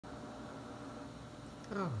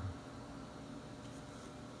Oh,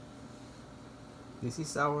 this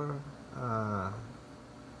is our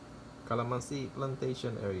Calamansi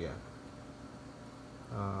plantation area.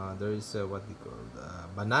 There is what we call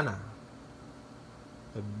banana,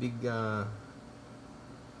 a big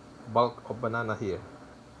bulk of banana here.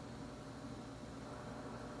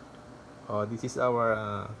 This is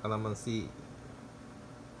our Calamansi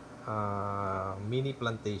mini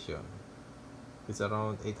plantation. It's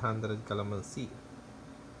around 800 calamansi.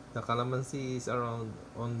 The calamansi is around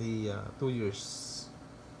only 2 years.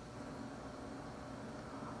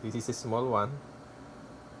 This is a small one.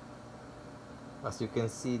 As you can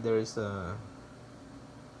see, there is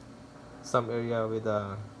some area with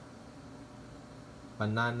a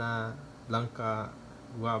banana, blanca,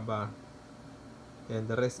 guava, and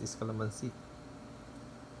the rest is calamansi.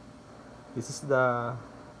 This is the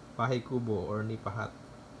bahay kubo or nipahat,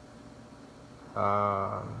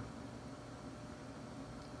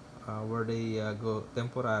 where they go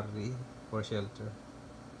temporarily for shelter,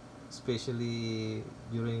 especially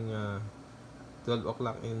during 12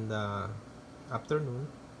 o'clock in the afternoon,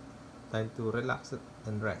 time to relax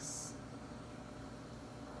and rest.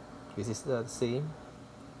 This is the same.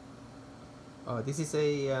 This is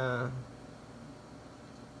a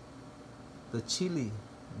the chili,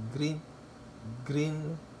 green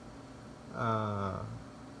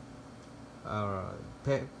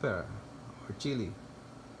pepper or chili,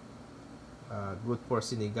 good for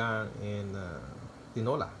sinigang and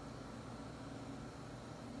tinola.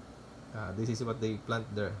 This is what they plant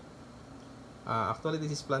there. Actually,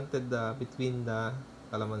 this is planted between the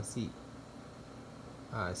calamansi.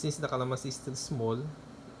 Since the calamansi is still small,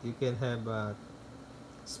 you can have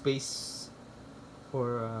space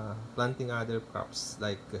for planting other crops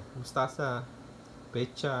like mustasa,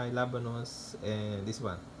 pechay, labanos, and this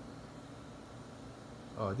one.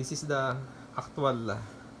 This is the actual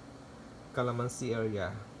calamansi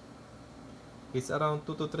area. It's around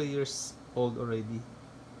 2 to 3 years old already.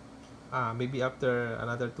 Maybe after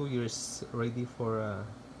another 2 years ready for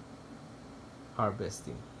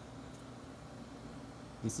harvesting.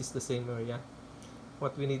 This is the same area.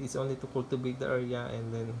 What we need is only to cultivate the area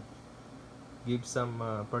and then give some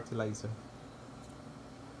fertilizer.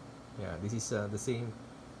 Yeah, this is the same.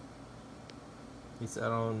 It's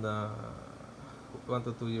around 1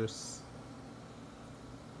 to 2 years.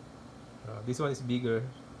 This one is bigger.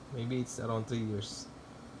 Maybe it's around 3 years.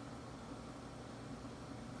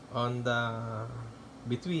 On the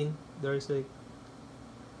between, there is a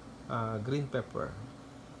green pepper.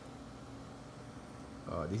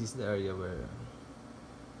 This is the area where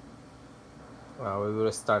we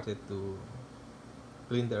will started to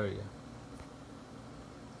clean the area.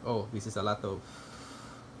 This is a lot of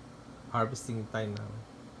harvesting time now.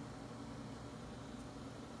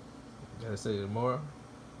 There's more.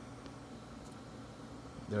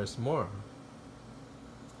 There's more.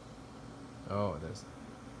 There's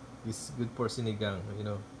this is good for sinigang.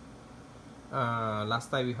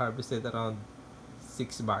 Last time we harvested around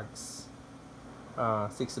 6 bags.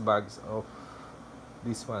 6 bags of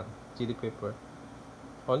this one, chili pepper.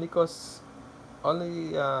 Only price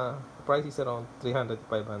is around 300 to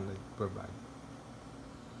 500 per bag.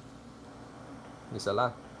 It's a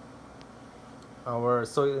lot. Our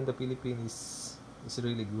soil in the Philippines is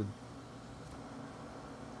really good.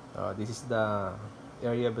 This is the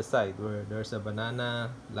area beside where there's a banana,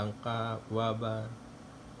 langka, guava,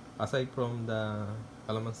 aside from the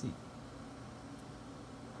calamansi.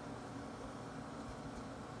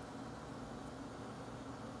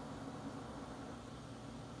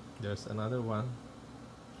 There's another one.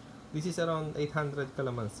 This is around 800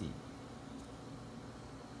 calamansi.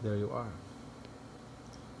 There you are.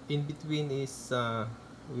 In between is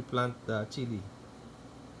we plant the chili.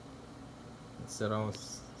 It's around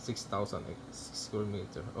 6,000 square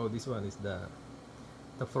meter. This one is the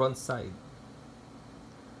front side.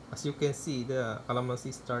 As you can see, the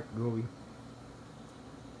calamansi start growing.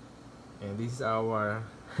 And this is our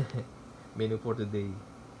menu for today.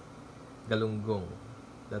 Galunggong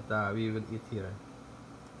that we will eat here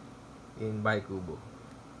in Buhay Kubo.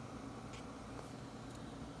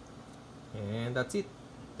 And that's it.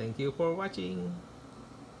 Thank you for watching.